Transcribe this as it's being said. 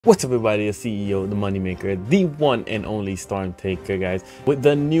What's up everybody, the CEO, the moneymaker, the one and only Storm Taker, guys. With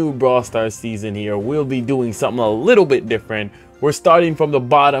the new Brawl Stars season here, we'll be doing something a little bit different. We're starting from the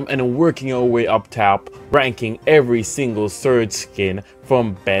bottom and working our way up top, ranking every single Surge skin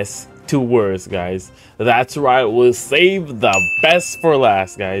from best to worst, guys. That's right, we'll save the best for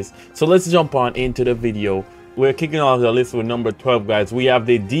last, guys. So let's jump on into the video. We're kicking off the list with number 12, guys. We have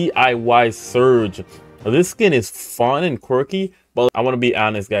the DIY Surge. This skin is fun and quirky, but I want to be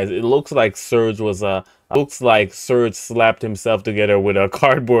honest, guys. It looks like Surge slapped himself together with a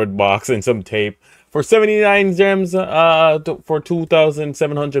cardboard box and some tape. For 79 gems, for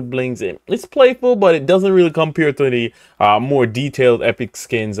 2,700 blings, it's playful, but it doesn't really compare to the more detailed epic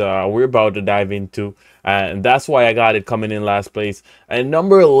skins we're about to dive into. And that's why I got it coming in last place. And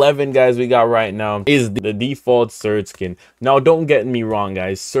number 11, guys, we got right now is the default Surge skin. Now, don't get me wrong,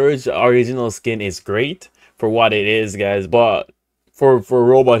 guys. Surge original skin is great for what it is, guys, but for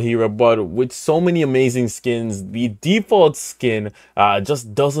Robot Hero, but with so many amazing skins, the default skin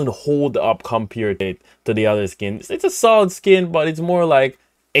just doesn't hold up compared to the other skins. It's a solid skin, but it's more like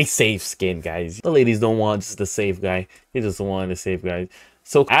a safe skin, guys. The ladies don't want just the safe guy. They just want the safe guy.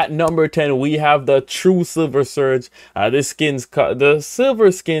 So at number 10, we have the True Silver Surge. The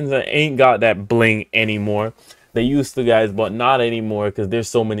silver skins ain't got that bling anymore. They used to, guys, but not anymore because there's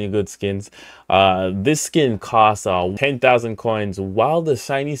so many good skins. This skin costs 10,000 coins, while the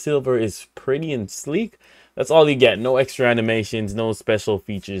shiny silver is pretty and sleek. That's all you get. No extra animations, no special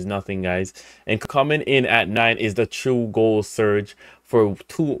features, nothing, guys. And coming in at 9 is the True Gold Surge for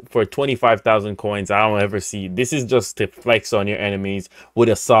 25,000 coins. I don't ever see. This is just to flex on your enemies with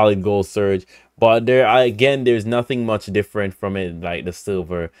a solid gold surge. But there's nothing much different from it like the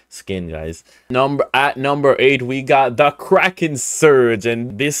silver skin, guys. At number 8, we got the Kraken Surge,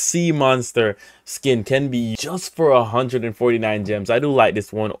 and this sea monster skin can be just for 149 gems. I do like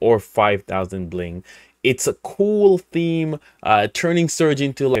this one, or 5,000 bling. It's a cool theme, turning Surge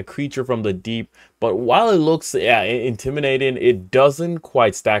into like a creature from the deep. But while it looks intimidating, it doesn't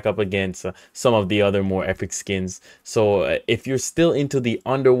quite stack up against some of the other more epic skins. So if you're still into the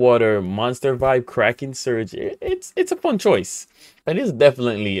underwater monster vibe, Kraken Surge, it's a fun choice. It is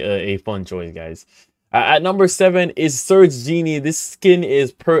definitely a fun choice, guys. At number 7 is Surge Genie. This skin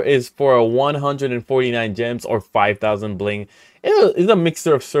is for 149 gems or 5,000 bling. It's a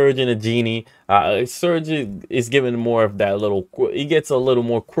mixture of Surge and a Genie. Surge is given more of that he gets a little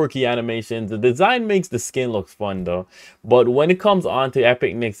more quirky animation. The design makes the skin look fun though. But when it comes on to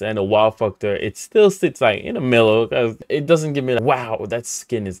epicness and the wow factor, it still sits like in the middle because it doesn't give me like, wow, that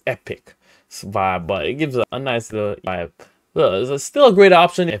skin is epic vibe, but it gives a nice little vibe. It's still a great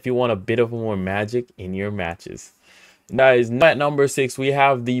option if you want a bit of more magic in your matches. Guys, at number 6, we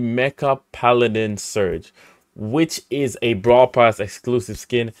have the Mecha Paladin Surge, which is a Brawl Pass exclusive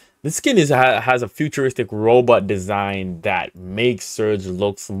skin. This skin has a futuristic robot design that makes Surge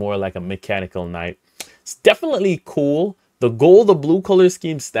looks more like a mechanical knight. It's definitely cool. The blue color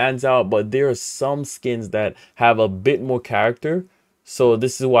scheme stands out, but there are some skins that have a bit more character. So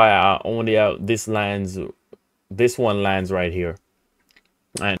this is why I only have this one lands right here.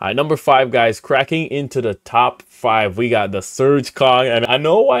 And at number 5, guys, cracking into the top 5, we got the Surge Kong. And I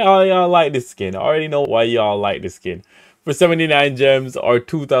know why all y'all like this skin. I already know why y'all like this skin. For 79 gems or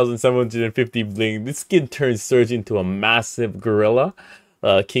 2,750 bling, this skin turns Surge into a massive gorilla,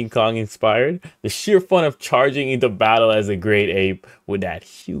 King Kong inspired. The sheer fun of charging into battle as a great ape with that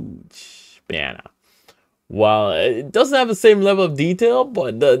huge banana. While it doesn't have the same level of detail,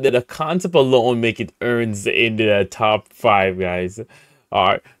 but the concept alone make it earns into the top 5, guys. All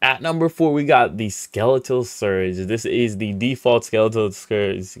right, at number 4, we got the Skeletal Surge. This is the default Skeletal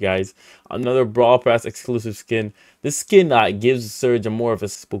Surge, guys. Another Brawl Pass exclusive skin. This skin gives Surge more of a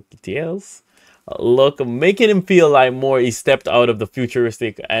spooky tales look, making him feel like he stepped out of the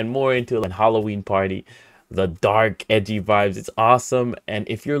futuristic and more into like Halloween party. The dark, edgy vibes, it's awesome. And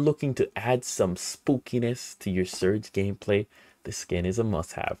if you're looking to add some spookiness to your Surge gameplay, this skin is a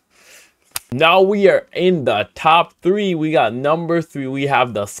must-have. Now we are in the top 3. We got number 3. We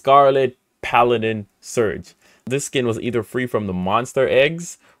have the Scarlet Paladin Surge. This skin was either free from the monster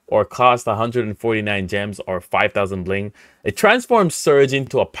eggs or cost 149 gems or 5,000 bling. It transforms Surge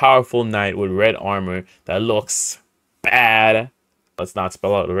into a powerful knight with red armor that looks bad. Let's not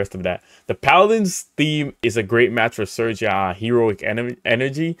spell out the rest of that. The Paladin's theme is a great match for Surge heroic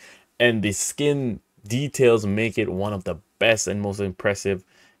energy, and the skin details make it one of the best and most impressive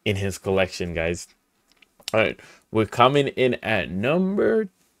in his collection, guys. All right, we're coming in at number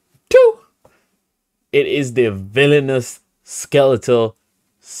 2. It is the Villainous Skeletal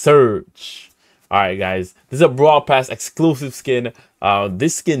Surge. All right, guys, this is a Brawl Pass exclusive skin.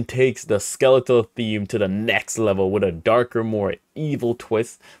 This skin takes the skeletal theme to the next level with a darker, more evil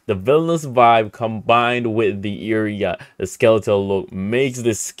twist. The villainous vibe combined with the eerie, the skeletal look makes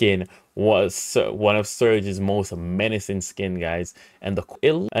this skin was one of Surge's most menacing skin, guys, and the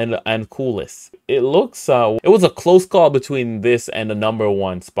coolest. It looks it was a close call between this and the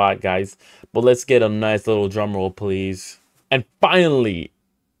 #1 spot, guys. But let's get a nice little drum roll, please. And finally,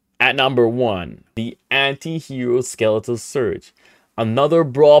 at #1, the anti-hero skeletal Surge. Another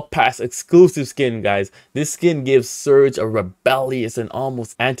Brawl Pass exclusive skin, guys. This skin gives Surge a rebellious and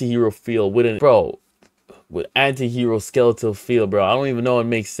almost anti-hero feel with anti-hero skeletal feel, bro. I don't even know it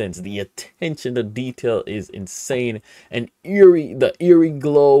makes sense. The attention to detail is insane, and the eerie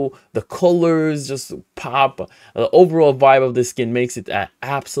glow, the colors just pop. The overall vibe of this skin makes it an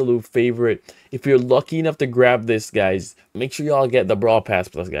absolute favorite. If you're lucky enough to grab this, guys, make sure y'all get the Brawl Pass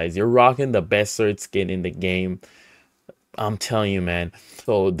Plus, guys. You're rocking the best Surge skin in the game. I'm telling you, man.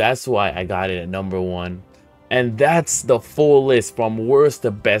 So that's why I got it at #1. And that's the full list from worst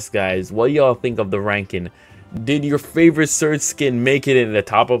to best, guys. What do y'all think of the ranking? Did your favorite Surge skin make it in the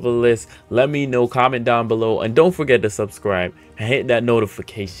top of the list? Let me know, comment down below, and don't forget to subscribe and hit that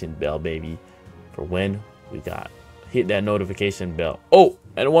notification bell, baby, for when we hit that notification bell. Oh,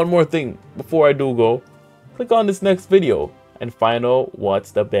 and one more thing before I do go, click on this next video and find out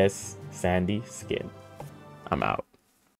what's the best Sandy skin. I'm out.